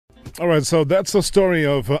All right, so that's the story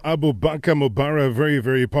of Abu Bakr Mubarak, a very,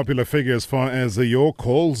 very popular figure as far as your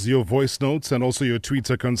calls, your voice notes, and also your tweets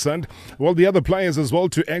are concerned. Well, the other players as well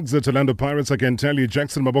to exit Orlando Pirates, I can tell you,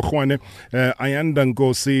 Jackson Mabokwane, Ayanda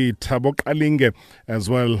Ngosi, Thabo Kalinge, as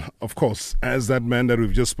well, of course, as that man that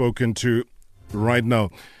we've just spoken to right now.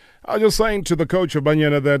 I was just saying to the coach of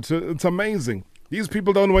Banyana that it's amazing. These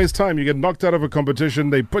people don't waste time. You get knocked out of a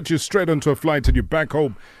competition, they put you straight onto a flight and you're back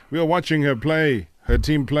home. We are watching her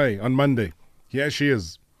team play on Monday. Here she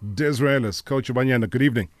is, Desiree Ellis, coach of Banyana. Good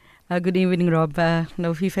evening. Good evening, Rob.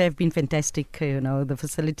 FIFA have been fantastic. The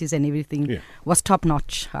facilities and everything was top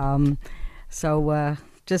notch.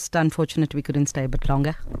 Just unfortunate we couldn't stay a bit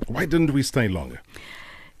longer. Why didn't we stay longer?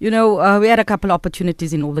 We had a couple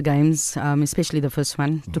opportunities in all the games, especially the first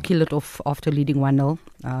one, to kill it off after leading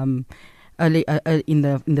 1-0. Early in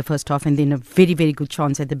the first half, and then a very, very good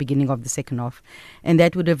chance at the beginning of the second half. And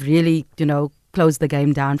that would have really, closed the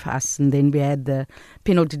game down for us. And then we had the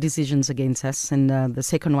penalty decisions against us. And the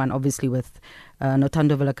second one, obviously, with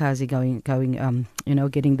Notando Vilakazi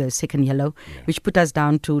getting the second yellow, which put us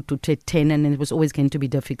down to 10, and it was always going to be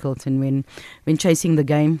difficult. And when chasing the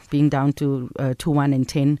game, being down to 2-1 and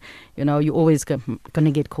 10, you're always going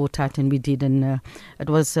to get caught out, and we did. And it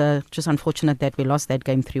was just unfortunate that we lost that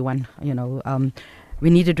game 3-1. We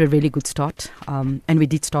needed a really good start, and we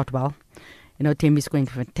did start well. Tembi scoring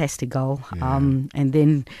a fantastic goal. And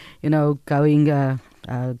then, going,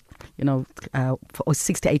 for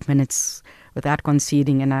 6 to 8 minutes without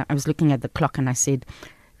conceding. And I was looking at the clock and I said,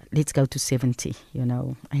 let's go to 70,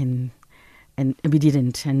 and we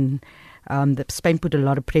didn't. And the Spain put a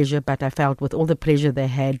lot of pressure, but I felt with all the pressure they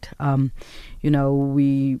had,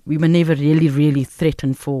 we were never really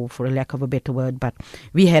threatened, for a lack of a better word, but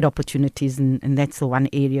we had opportunities, and that's the one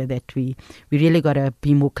area that we really got to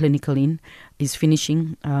be more clinical in, is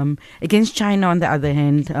finishing. Against China, on the other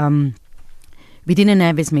hand, we didn't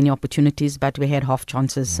have as many opportunities, but we had half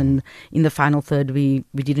chances. And in the final third, we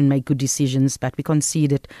didn't make good decisions, but we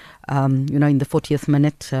conceded, in the 40th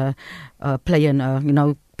minute,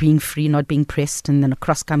 player, being free, not being pressed, and then a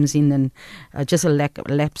cross comes in, and just a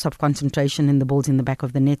lapse of concentration, and the ball's in the back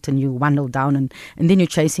of the net, and you 1-0 down, and then you're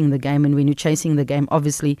chasing the game. And when you're chasing the game,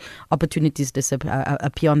 obviously opportunities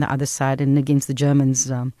appear on the other side. And against the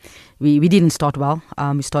Germans, we didn't start well.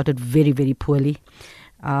 We started very, very poorly.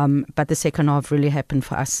 But the second half really happened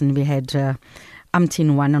for us, and we had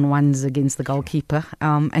umpteen one-on-ones against the goalkeeper,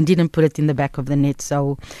 and didn't put it in the back of the net.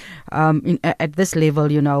 So at this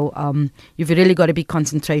level, you've really got to be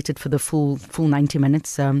concentrated for the full 90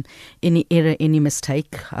 minutes. Any error, any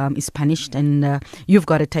mistake is punished, and you've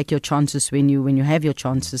got to take your chances when you have your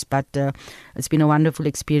chances. But it's been a wonderful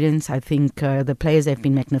experience. I think the players have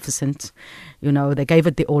been magnificent. They gave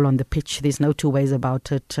it the all on the pitch. There's no two ways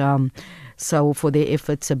about it. So for their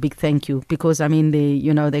efforts, a big thank you, because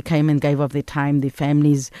they came and gave of their time, their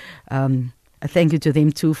families. A thank you to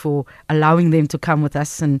them too for allowing them to come with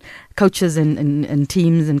us, and coaches and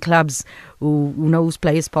teams and clubs whose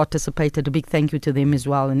players participated. A big thank you to them as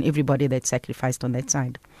well, and everybody that sacrificed on that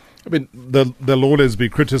side. I mean, there'll always be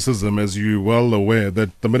criticism, as you're well aware,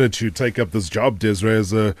 that the minute you take up this job, Desiree,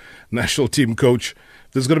 as a national team coach,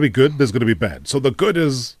 there's going to be good, there's going to be bad. So the good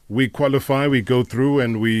is we qualify, we go through,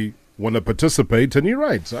 and we want to participate. And you're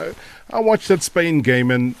right. I watched that Spain game,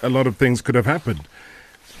 and a lot of things could have happened.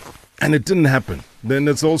 And it didn't happen. Then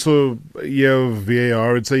it's also a year of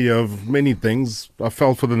VAR. It's a year of many things. I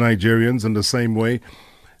felt for the Nigerians in the same way.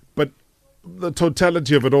 But the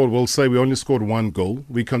totality of it all, we'll say we only scored 1 goal.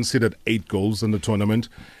 We conceded 8 goals in the tournament.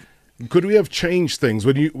 Could we have changed things?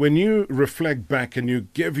 When you reflect back and you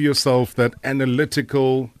give yourself that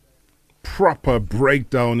analytical, proper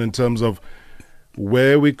breakdown in terms of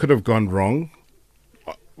where we could have gone wrong,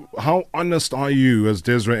 how honest are you as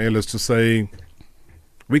Desiree Ellis to say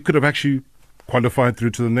we could have actually qualified through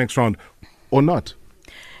to the next round or not?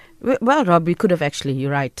 Well, Rob, we could have actually,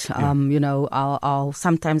 you're right. Our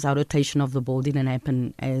sometimes our rotation of the ball didn't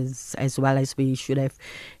happen as well as we should have.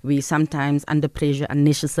 We sometimes, under pressure,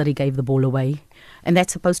 unnecessarily gave the ball away. And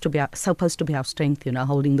that's supposed to be our strength,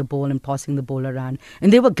 holding the ball and passing the ball around.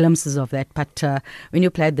 And there were glimpses of that. But when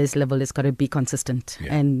you play at this level, it's got to be consistent.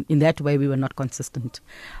 Yeah. And in that way, we were not consistent.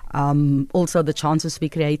 Also, the chances we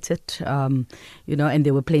created, and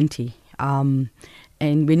there were plenty.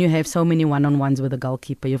 And when you have so many one-on-ones with a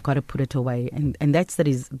goalkeeper, you've got to put it away. And that's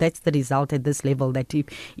the result at this level, that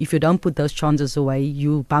if you don't put those chances away,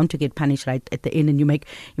 you're bound to get punished right at the end. And you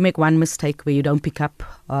make one mistake where you don't pick up,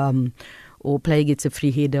 or player gets a free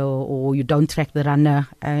header, or you don't track the runner,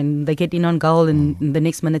 and they get in on goal, and the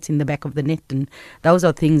next minute's in the back of the net. And those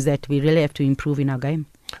are things that we really have to improve in our game.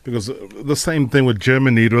 Because the same thing with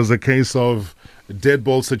Germany, it was a case of dead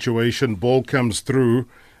ball situation, ball comes through.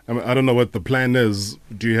 I mean, I don't know what the plan is.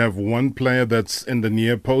 Do you have one player that's in the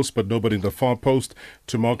near post but nobody in the far post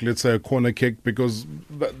to mark, let's say, a corner kick? Because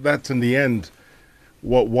that's in the end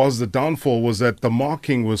what was the downfall, was that the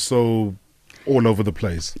marking was so all over the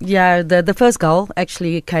place. Yeah, the first goal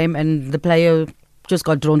actually came and the player just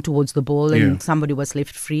got drawn towards the ball and somebody was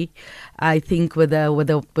left free. I think with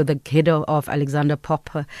the header of Alexander Pop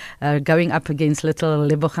going up against little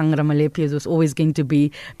Lebogang Ramalepe was always going to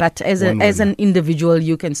be. But as an individual,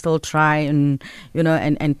 you can still try and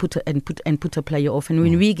put a player off. And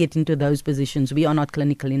when we get into those positions, we are not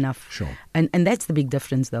clinical enough. Sure. And that's the big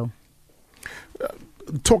difference, though.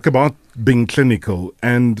 Talk about being clinical,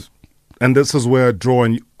 and this is where I draw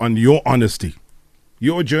on your honesty.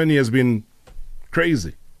 Your journey has been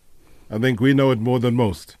crazy. I think we know it more than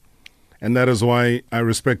most. And that is why I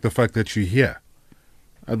respect the fact that you're here.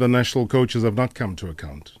 Other national coaches have not come to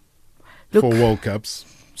account for World Cups.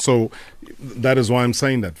 So that is why I'm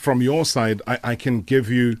saying that. From your side, I can give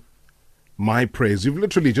you my praise. You've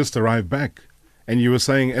literally just arrived back. And you were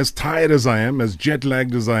saying, as tired as I am, as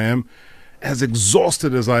jet-lagged as I am, as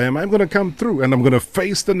exhausted as I am, I'm going to come through and I'm going to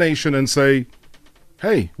face the nation and say,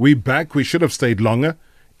 hey, we're back. We should have stayed longer.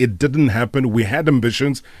 It didn't happen. We had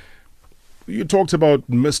ambitions. You talked about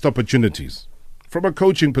missed opportunities. From a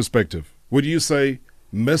coaching perspective, would you say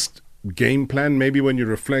missed game plan, maybe when you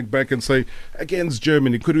reflect back and say, against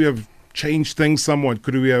Germany, could we have changed things somewhat?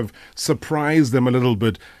 Could we have surprised them a little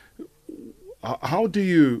bit? How do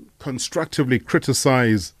you constructively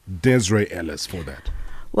criticize Desiree Ellis for that?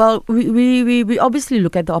 Well, we obviously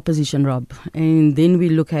look at the opposition, Rob, and then we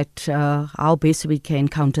look at how best we can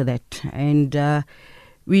counter that. And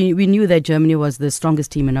we knew that Germany was the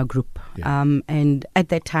strongest team in our group. Yeah. And at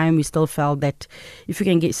that time, we still felt that if we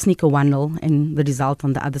can sneak a 1-0 and the result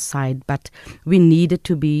on the other side, but we needed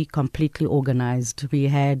to be completely organized. We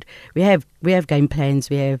have game plans,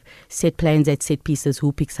 we have set plans at set pieces,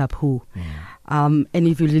 who picks up who. And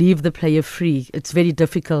if you leave the player free, it's very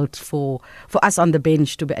difficult for us on the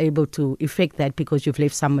bench to be able to effect that because you've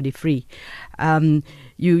left somebody free.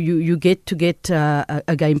 You get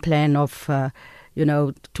a game plan of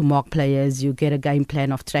to mark players. You get a game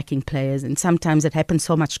plan of tracking players, and sometimes it happens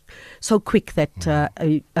so quick that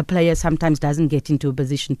a player sometimes doesn't get into a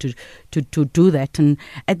position to do that. And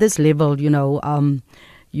at this level,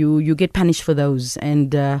 you get punished for those.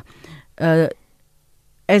 And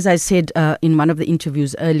as I said in one of the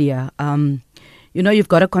interviews earlier, you've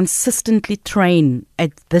got to consistently train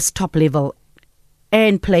at this top level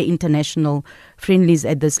and play international friendlies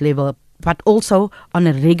at this level. But also on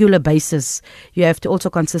a regular basis, you have to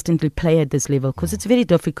also consistently play at this level because it's very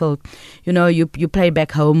difficult. You play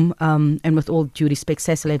back home, and with all due respect,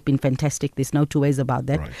 Cecil has been fantastic. There's no two ways about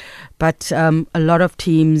that. Right. But a lot of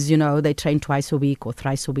teams, they train twice a week or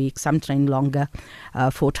thrice a week. Some train longer,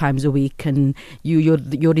 4 times a week, and your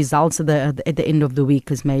results at the end of the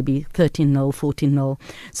week is maybe 13-0, 14-0.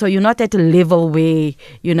 So you're not at a level where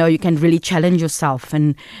you can really challenge yourself.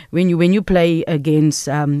 And when you play against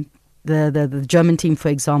the German team, for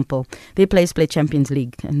example, their players play Champions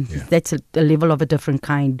League, and that's a level of a different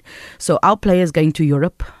kind. So our players going to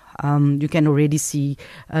Europe, you can already see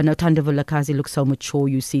Notando Vilakazi looks so mature.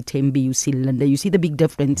 You see Tembi, you see Linda, you see the big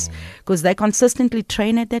difference because they consistently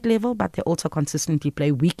train at that level, but they also consistently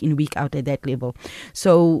play week in, week out at that level.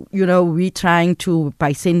 So, we're trying to,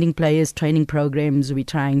 by sending players training programs, we're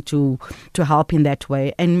trying to help in that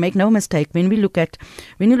way. And make no mistake, when you look at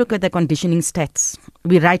the conditioning stats,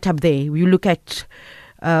 we're right up there. You look at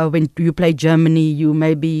when you play Germany, you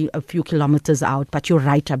may be a few kilometers out, but you're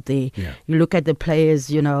right up there. Yeah. You look at the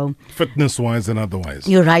players, fitness-wise and otherwise.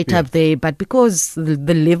 You're right up there. But because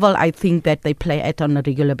the level I think that they play at on a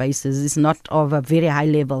regular basis is not of a very high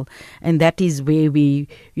level, and that is where we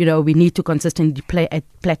need to consistently play at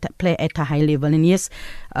a high level. And yes,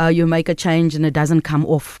 you make a change and it doesn't come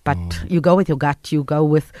off, but you go with your gut, you go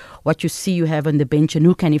with what you see you have on the bench and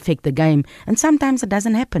who can affect the game. And sometimes it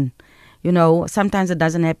doesn't happen. Sometimes it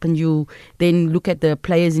doesn't happen. You then look at the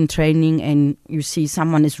players in training and you see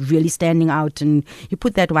someone is really standing out and you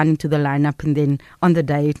put that one into the lineup, and then on the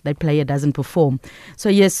day that player doesn't perform. So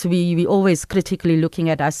yes, we always critically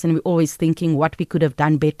looking at us, and we're always thinking what we could have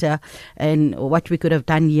done better and what we could have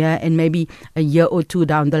done here. And maybe a year or two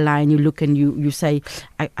down the line, you look and you say,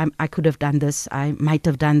 I could have done this, I might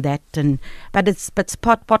have done that. But it's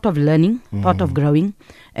part of learning, part of growing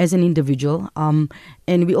as an individual.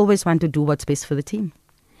 And we always want to do what's best for the team.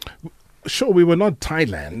 Sure, we were not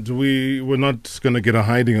Thailand. We were not going to get a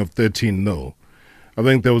hiding of 13-0. I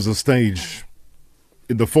think there was a stage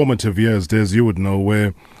in the formative years, Des, you would know,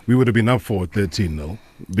 where we would have been up for 13-0.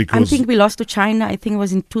 I think we lost to China. I think it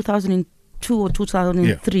was in 2002 or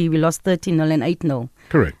 2003. We lost 13-0 and 8-0.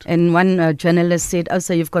 Correct. And one journalist said, "Oh,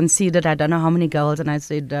 so you've conceded I don't know how many goals." And I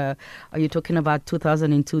said, "Are you talking about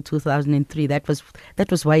 2002, 2003? That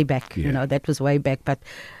was way back. Yeah. That was way back." But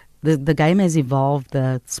the game has evolved.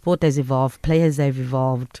 The sport has evolved. Players have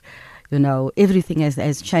evolved. Everything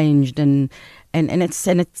has changed, and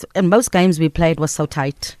most games we played was so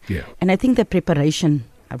tight. Yeah. And I think the preparation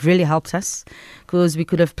really helps us, because we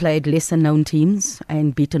could have played lesser known teams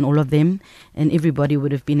and beaten all of them, and everybody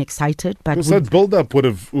would have been excited. But because that build-up would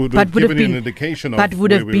have given you an indication of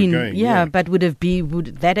where we were going. Yeah, but would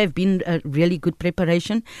that have been a really good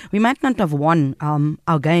preparation? We might not have won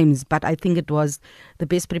our games, but I think it was the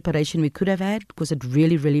best preparation we could have had, because it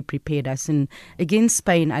really, really prepared us. And against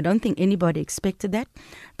Spain, I don't think anybody expected that,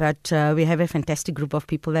 but we have a fantastic group of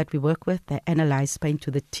people that we work with. They analyze Spain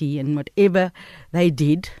to the T, and whatever they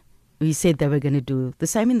did, we said they were going to do. The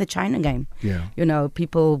same in the China game. Yeah.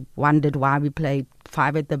 People wondered why we played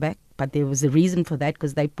 5 at the back, but there was a reason for that,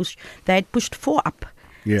 because they had pushed 4 up.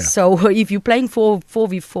 Yeah. So if you're playing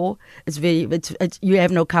 4v4, you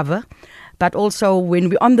have no cover. But also when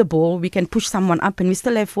we're on the ball, we can push someone up, and we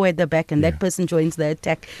still have 4 at the back, and that person joins the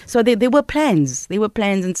attack. So there were plans.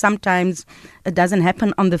 And sometimes it doesn't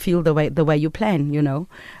happen on the field the way you plan.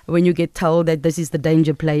 When you get told that this is the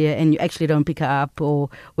danger player and you actually don't pick her up, or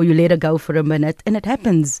you let her go for a minute, and it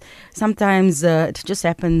happens. Sometimes it just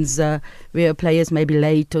happens where a player's maybe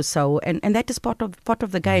late or so, and that is part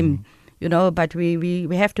of the game. But we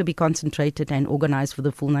have to be concentrated and organized for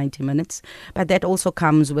the full 90 minutes. But that also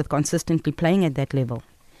comes with consistently playing at that level.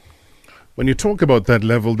 When you talk about that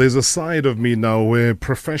level, there's a side of me now where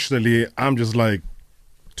professionally I'm just like,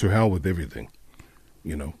 to hell with everything.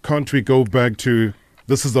 Can't we go back to,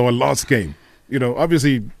 this is our last game?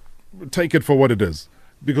 Obviously take it for what it is.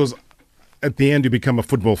 Because at the end you become a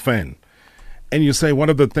football fan. And you say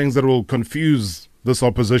one of the things that will confuse this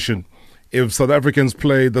opposition, if South Africans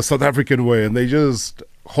play the South African way and they just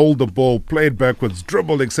hold the ball, play it backwards,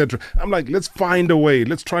 dribble, etc. I'm like, let's find a way.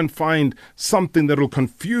 Let's try and find something that will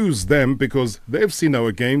confuse them, because they've seen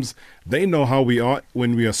our games. They know how we are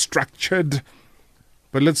when we are structured.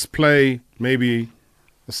 But let's play maybe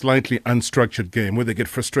a slightly unstructured game where they get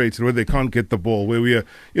frustrated, where they can't get the ball, where we are,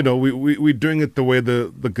 we're doing it the way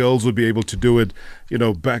the girls would be able to do it,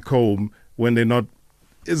 back home when they're not.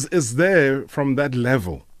 Is there from that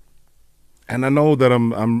level? And I know that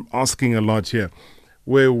I'm asking a lot here,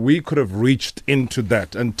 where we could have reached into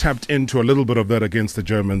that and tapped into a little bit of that against the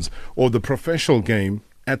Germans, or the professional game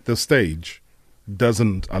at this stage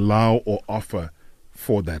doesn't allow or offer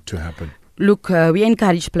for that to happen. Look, we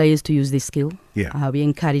encourage players to use their skill. Yeah. We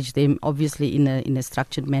encourage them, obviously, in a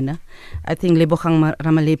structured manner. I think Lebogang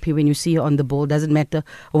Ramalepe, when you see her on the ball, doesn't matter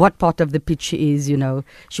what part of the pitch she is,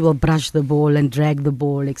 she will brush the ball and drag the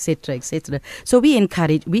ball, etc., etc. So we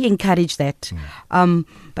encourage that.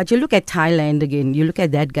 But you look at Thailand again, you look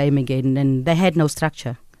at that game again, and they had no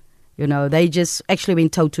structure. They just actually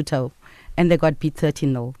went toe-to-toe, and they got beat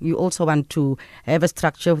 13-0. You also want to have a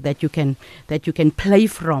structure that you can play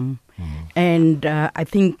from. And I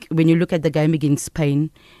think when you look at the game against Spain,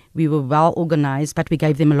 we were well organized, but we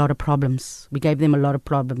gave them a lot of problems.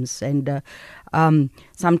 And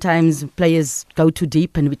sometimes players go too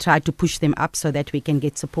deep, and we try to push them up so that we can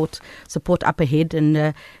get support up ahead.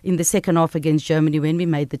 And in the second half against Germany, when we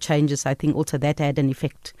made the changes, I think also that had an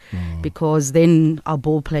effect, because then our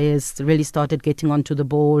ball players really started getting onto the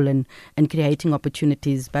ball and creating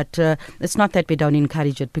opportunities. But it's not that we don't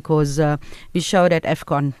encourage it, because we showed at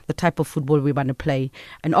AFCON the type of football we want to play.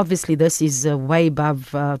 And obviously this is way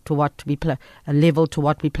above to what we play, a level to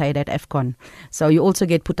what we played at AFCON. So you also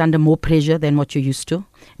get put under more pressure than what you're used to.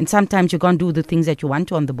 And sometimes you can't do the things that you want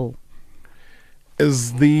to on the ball.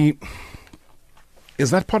 Is that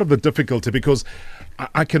part of the difficulty? Because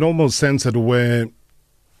I can almost sense it, where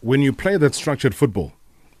when you play that structured football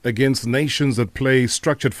against nations that play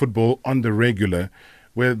structured football on the regular,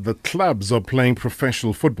 where the clubs are playing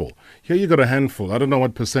professional football. Here you got a handful. I don't know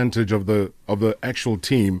what percentage of the actual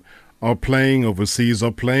team are playing overseas,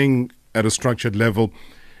 are playing at a structured level,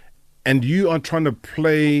 and you are trying to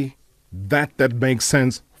play that makes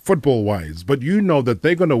sense football-wise. But you know that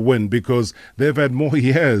they're going to win because they've had more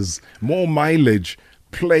years, more mileage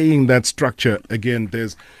playing that structure. Again,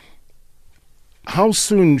 how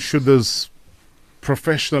soon should this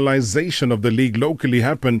professionalization of the league locally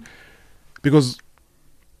happen? Because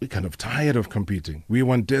we're kind of tired of competing. We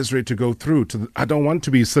want Desiree to go through. I don't want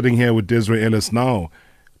to be sitting here with Desiree Ellis now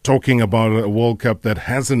talking about a World Cup that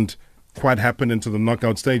hasn't quite happened into the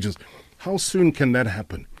knockout stages. How soon can that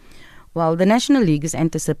happen? Well, the National League is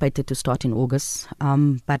anticipated to start in August,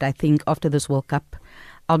 but I think after this World Cup,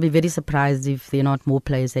 I'll be very surprised if there are not more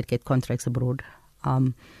players that get contracts abroad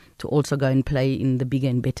to also go and play in the bigger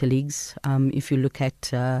and better leagues. If you look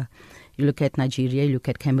at Nigeria, you look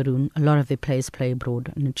at Cameroon, a lot of their players play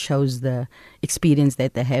abroad, and it shows the experience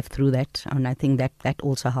that they have through that, and I think that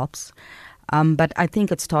also helps. But I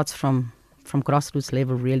think it starts from grassroots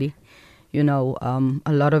level, really. A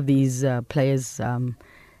lot of these players,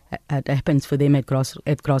 it happens for them at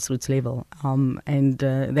grassroots level, and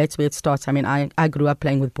that's where it starts. I mean, I grew up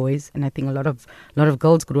playing with boys, and I think a lot of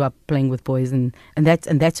girls grew up playing with boys, and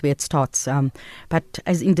that's where it starts. But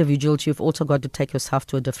as individuals, you've also got to take yourself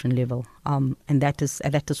to a different level, and that is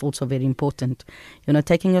also very important.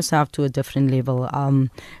 Taking yourself to a different level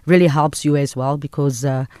really helps you as well, because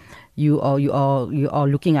you are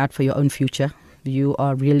looking out for your own future. You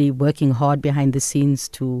are really working hard behind the scenes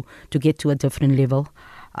to get to a different level.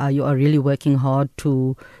 You are really working hard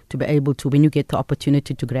to be able to, when you get the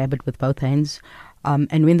opportunity, to grab it with both hands.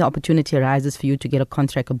 And when the opportunity arises for you to get a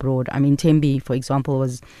contract abroad, I mean, Tembi, for example,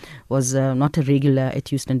 was not a regular at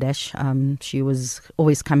Houston Dash. She was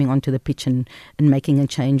always coming onto the pitch and making a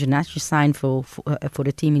change. And now she signed for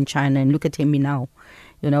a team in China. And look at Tembi now.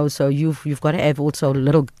 So you've got to have also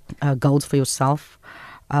little goals for yourself.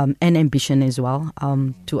 And ambition as well,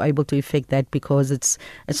 to able to effect that, because it's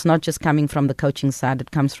not just coming from the coaching side,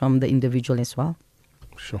 it comes from the individual as well.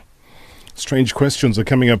 Sure. Strange questions are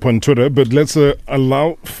coming up on Twitter, but let's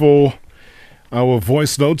allow for our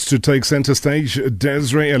voice notes to take center stage.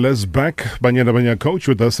 Desiree Ellis back, Banya coach,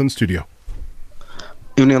 with us in studio.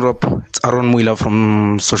 Evening, Rob. It's Aaron Muila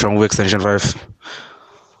from Social Media Extension 5.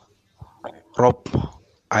 Rob,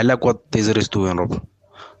 I like what Desiree is doing, Rob.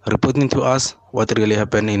 Reporting to us what really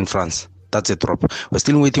happened in France. That's it, Rob. We're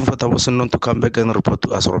still waiting for Tabosunon to come back and report to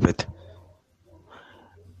us, Robert.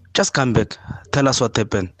 Just come back. Tell us what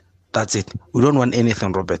happened. That's it. We don't want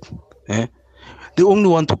anything, Robert. They only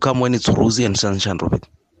want to come when it's rosy and sunshine, Robert.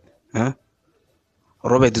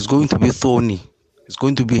 Robert, it's going to be thorny. It's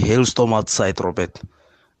going to be hailstorm outside, Robert.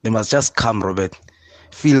 They must just come, Robert.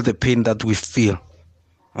 Feel the pain that we feel.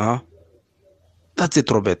 That's it,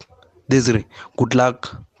 Robert. Desiree, good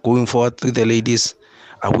luck going forward with the ladies.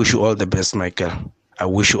 I wish you all the best, Michael. I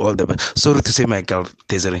wish you all the best. Sorry to say, Michael,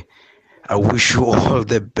 Desiree. I wish you all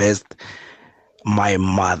the best, my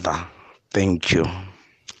mother. Thank you.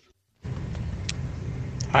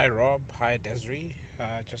 Hi, Rob. Hi, Desiree.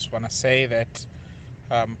 Just want to say that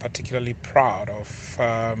I'm particularly proud of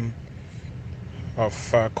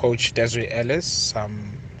Coach Desiree Ellis.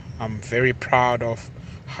 I'm very proud of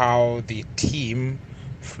how the team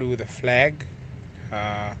flew the flag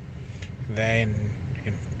there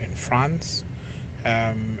in France.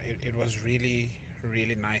 It was really,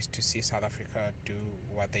 really nice to see South Africa do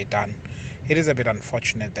what they done. It is a bit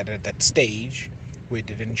unfortunate that at that stage we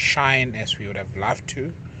didn't shine as we would have loved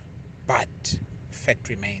to, but fact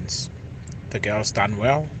remains, the girls done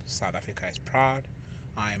well. South Africa is proud.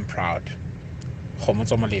 I am proud.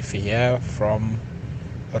 Homozo Malefi here from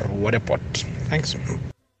Roodepoort. Thanks.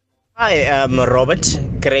 Hi, Robert.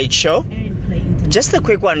 Great show. Just a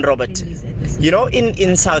quick one, Robert.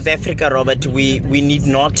 In South Africa, Robert, we need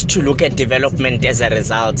not to look at development as a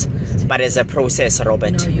result, but as a process,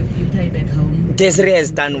 Robert. Desiree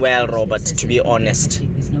has done well, Robert, to be honest.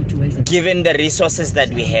 Given the resources that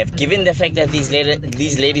we have, given the fact that these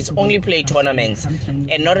ladies only play tournaments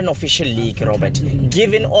and not an official league, Robert,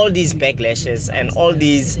 given all these backlashes and all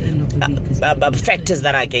these factors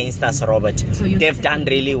that are against us, Robert, they've done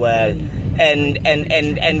really well.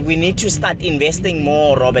 And we need to start investing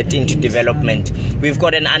more, Robert, into development. We've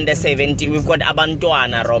got an under 17, we've got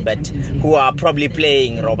Abantuana, Robert, who are probably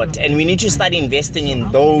playing, Robert, and we need to start investing in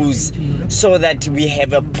those so that we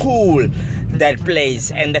have a pool that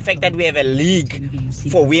plays. And the fact that we have a league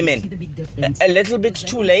for women, a little bit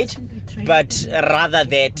too late, but rather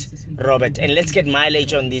that, Robert, and let's get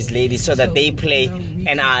mileage on these ladies so that they play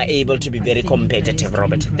and are able to be very competitive,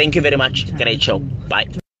 Robert. Thank you very much. Great show. Bye.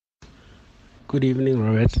 Good evening,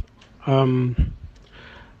 Robert.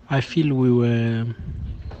 I feel we were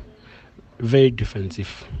very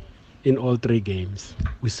defensive in all three games.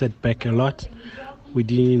 We sat back a lot. We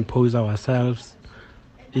didn't impose ourselves.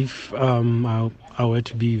 If I were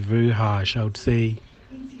to be very harsh, I would say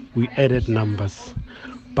we added numbers.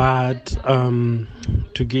 But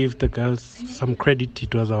to give the girls some credit,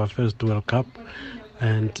 it was our first World Cup.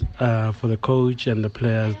 And for the coach and the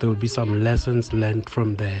players, there will be some lessons learned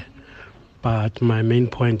from there. But my main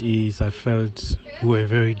point is I felt we were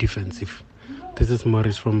very defensive. This is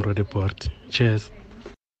Maurice from Roodepoort. Cheers.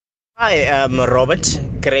 Hi, Robert.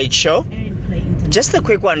 Great show. Just a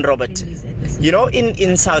quick one, Robert. You know,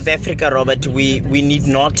 in South Africa, Robert, we need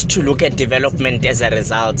not to look at development as a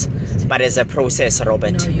result, but as a process,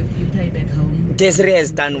 Robert. Desiree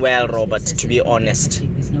has done well, Robert, to be honest,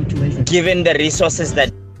 given the resources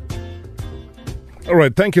that... All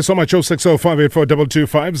right, thank you so much.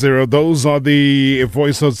 06058422250. Those are the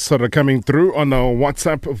voice notes that are coming through on our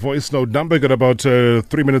WhatsApp voice note number. Got about 3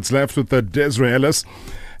 minutes left with Desiree Ellis.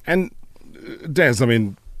 And Des, I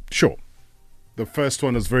mean, sure, the first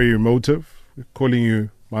one is very emotive, calling you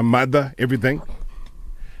my mother, everything.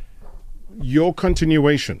 Your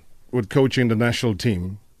continuation with coaching the national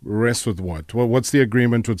team rests with what? Well, what's the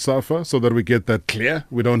agreement with SAFA so that we get that clear?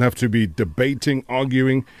 We don't have to be debating,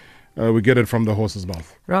 arguing. We get it from the horse's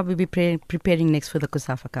mouth. Rob, we'll be preparing next for the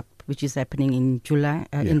COSAFA Cup, which is happening in July,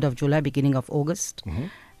 end of July, beginning of August. Mm-hmm.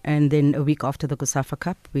 And then a week after the COSAFA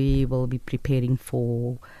Cup, we will be preparing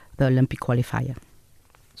for the Olympic qualifier.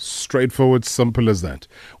 Straightforward, simple as that.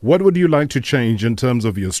 What would you like to change in terms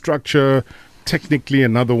of your structure, technically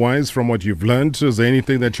and otherwise, from what you've learned? Is there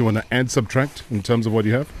anything that you want to add, subtract in terms of what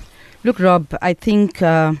you have? Look, Rob, I think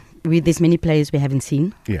with this many players we haven't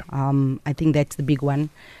seen. Yeah. I think that's the big one.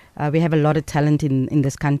 We have a lot of talent in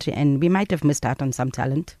this country, and we might have missed out on some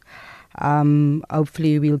talent.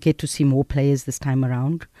 Hopefully we'll get to see more players this time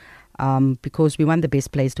around, because we want the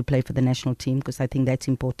best players to play for the national team, because I think that's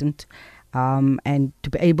important. And to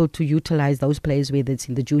be able to utilize those players, whether it's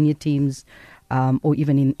in the junior teams or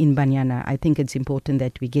even in Banyana, I think it's important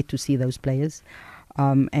that we get to see those players.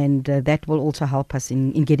 And that will also help us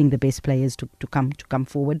in getting the best players to come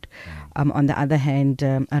forward. On the other hand,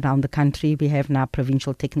 around the country, we have now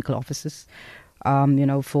provincial technical officers,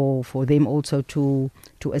 for them also to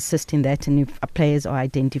assist in that. And if players are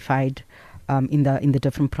identified in the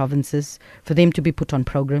different provinces, for them to be put on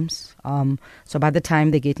programs. So by the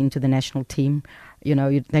time they get into the national team,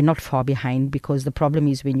 they're not far behind, because the problem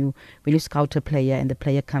is when you scout a player and the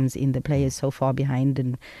player comes in, the player is so far behind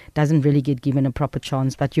and doesn't really get given a proper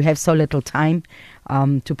chance. But you have so little time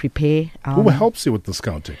to prepare. Who helps you with the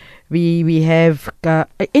scouting? We have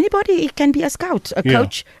anybody. It can be a scout, a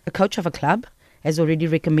coach of a club has already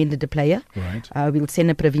recommended a player. Right. We'll send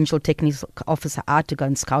a provincial technical officer out to go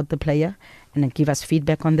and scout the player and then give us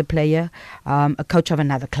feedback on the player. A coach of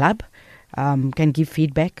another club can give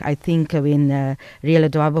feedback. I think when Riela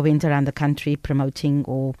Dwaba went around the country promoting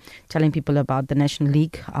or telling people about the National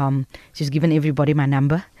League, she's given everybody my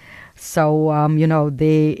number. So,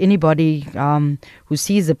 anybody who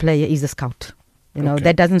sees a player is a scout.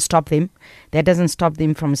 That doesn't stop them. That doesn't stop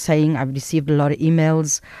them from saying, I've received a lot of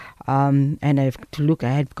emails and I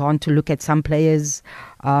had gone to look at some players,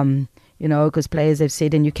 because players have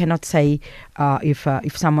said, and you cannot say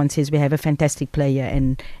if someone says we have a fantastic player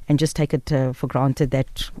and just take it for granted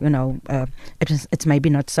that, it's maybe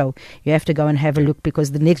not so. You have to go and have a look,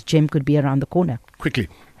 because the next gem could be around the corner. Quickly,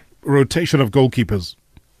 rotation of goalkeepers.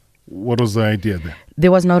 What was the idea there?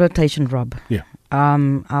 There was no rotation, Rob. Yeah.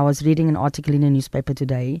 I was reading an article in a newspaper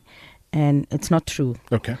today, and it's not true.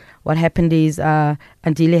 Okay. What happened is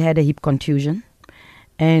Andile had a hip contusion,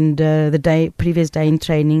 and the previous day in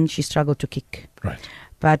training, she struggled to kick. Right.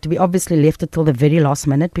 But we obviously left it till the very last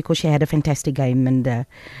minute, because she had a fantastic game and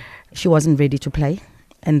she wasn't ready to play.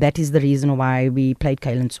 And that is the reason why we played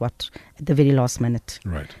Kalen Swat at the very last minute.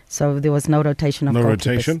 Right. So there was no rotation of goalkeepers. No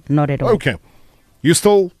rotation? Not at all. Okay. You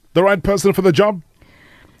still the right person for the job?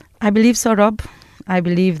 I believe so, Rob. I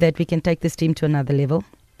believe that we can take this team to another level.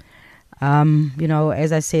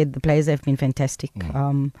 As I said, the players have been fantastic.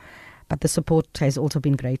 But the support has also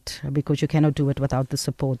been great, because you cannot do it without the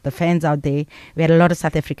support. The fans out there, we had a lot of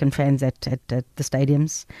South African fans at the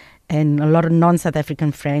stadiums, and a lot of non-South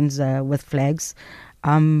African fans with flags.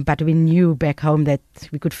 But we knew back home that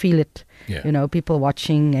we could feel it, people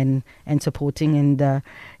watching and supporting. And,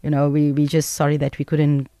 we're just sorry that we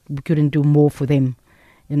couldn't do more for them.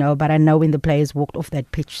 But I know when the players walked off that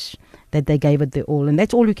pitch that they gave it their all. And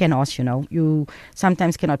that's all you can ask, You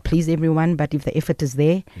sometimes cannot please everyone, but if the effort is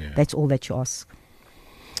there, that's all that you ask.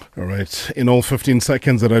 All right. In all 15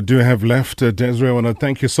 seconds that I do have left, Desiree, I want to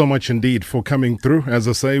thank you so much indeed for coming through. As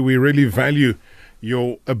I say, we really value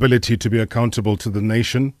your ability to be accountable to the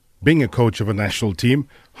nation, being a coach of a national team.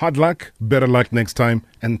 Hard luck, better luck next time.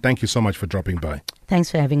 And thank you so much for dropping by. Thanks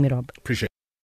for having me, Rob. Appreciate it.